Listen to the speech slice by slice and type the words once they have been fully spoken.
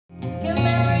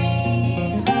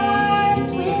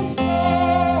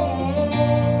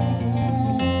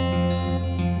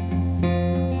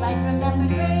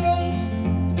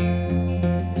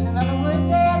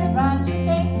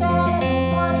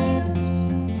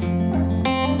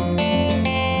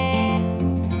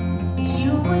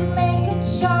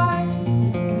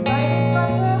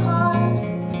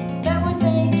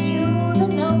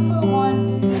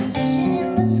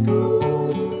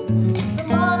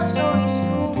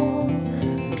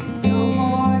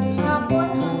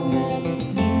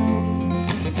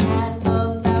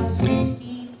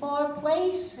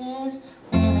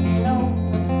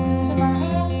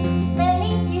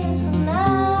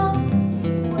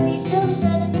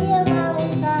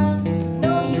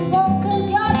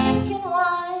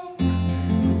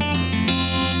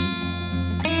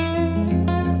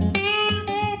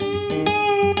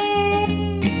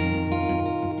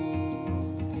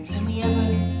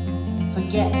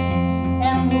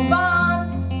and move on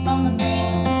from the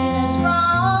things that did us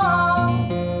wrong.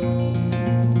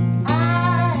 I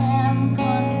am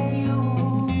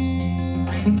confused,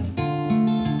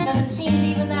 'cause it seems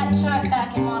even that chart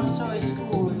back in Montessori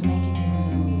school is making me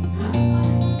blue.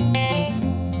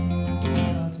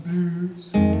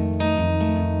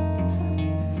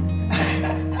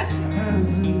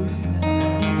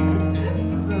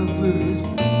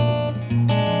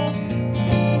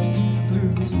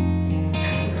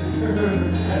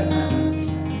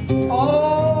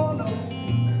 Oh no.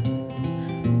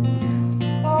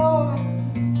 Oh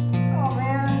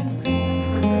man.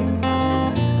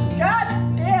 God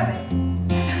damn it.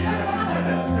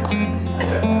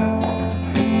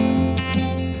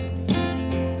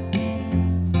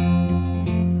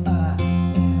 I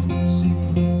am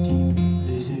singing deep.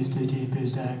 This is the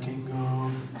deepest I can go.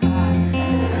 I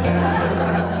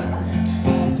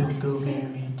don't go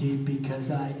very deep because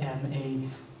I am a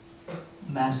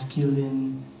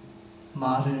masculine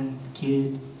modern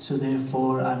kid, so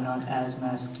therefore I'm not as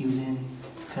masculine,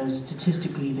 because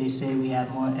statistically they say we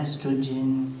have more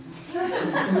estrogen.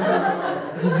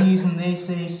 The reason they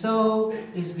say so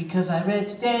is because I read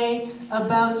today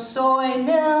about soy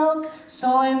milk.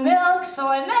 Soy milk,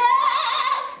 soy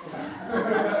milk!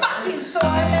 Fuck you,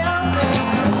 soy milk!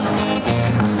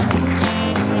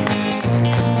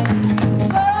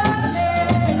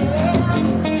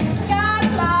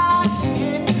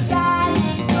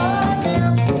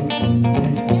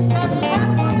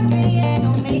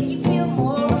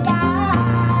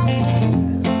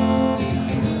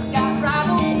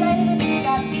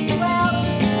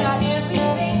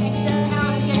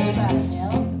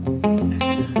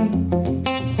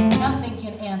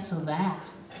 That.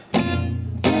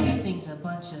 Everything's a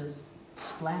bunch of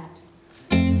splat.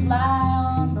 Fly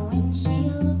on the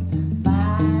windshield,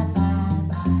 bye, bye,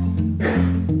 bye.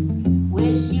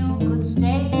 Wish you could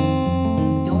stay,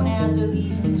 don't have the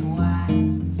reasons why.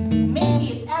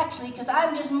 Maybe it's actually 'cause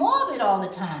I'm just morbid all the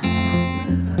time.